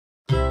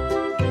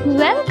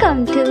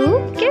Welcome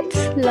to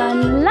Kids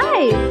Learn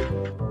Live.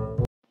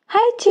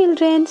 Hi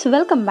children,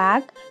 welcome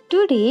back.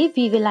 Today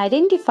we will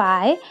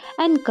identify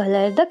and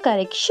color the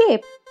correct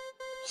shape.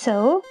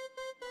 So,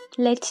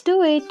 let's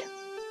do it.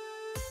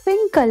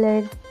 Pink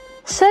color.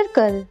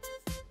 Circle.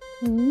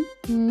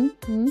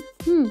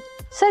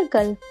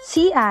 Circle.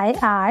 C-I-R-C-L-E.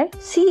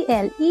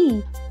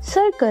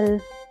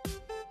 Circle.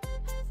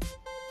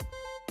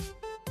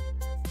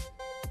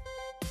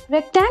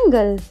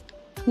 Rectangle.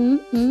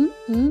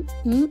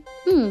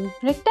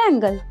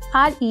 Rectangle.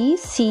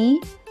 R-E-C-T-A-N-G-L-E.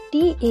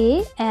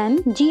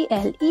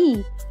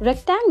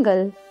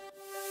 Rectangle.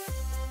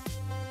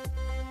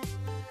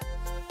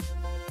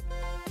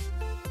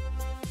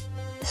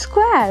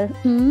 Square.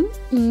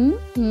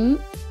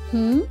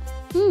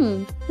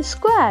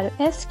 Square.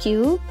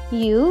 S-Q-U-A-R-E.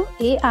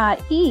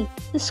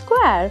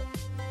 Square.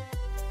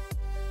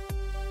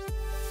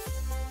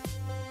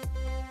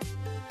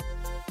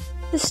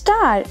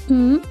 Star.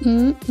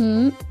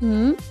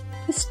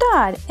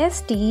 Star.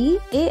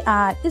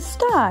 S-T-A-R.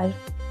 Star.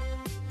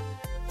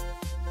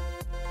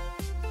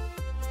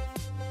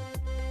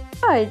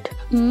 Heart.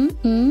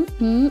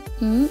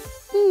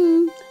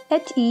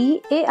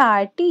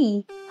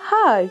 H-E-A-R-T.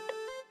 Heart.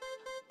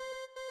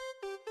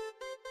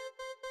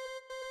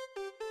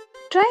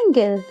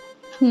 Triangle.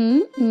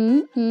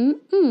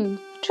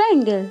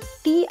 Triangle.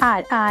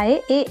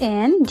 T-R-I-A-N-G-L-E.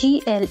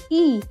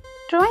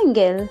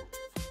 Triangle.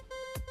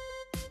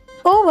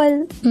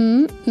 Oval.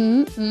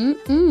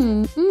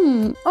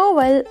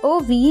 Oval.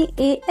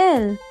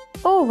 O-V-A-L.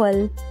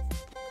 Oval.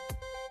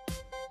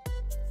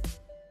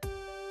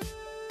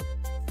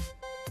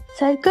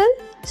 Circle.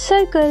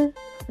 Circle.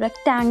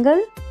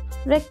 Rectangle.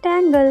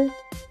 Rectangle.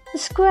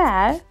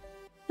 Square.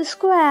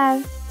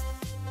 Square.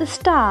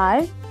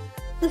 Star.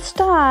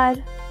 Star.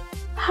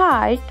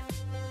 Heart.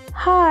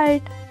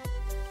 Heart.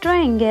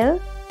 Triangle.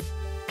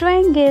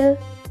 Triangle.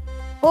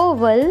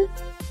 Oval.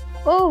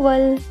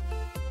 Oval.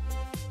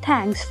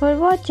 Thanks for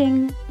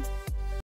watching.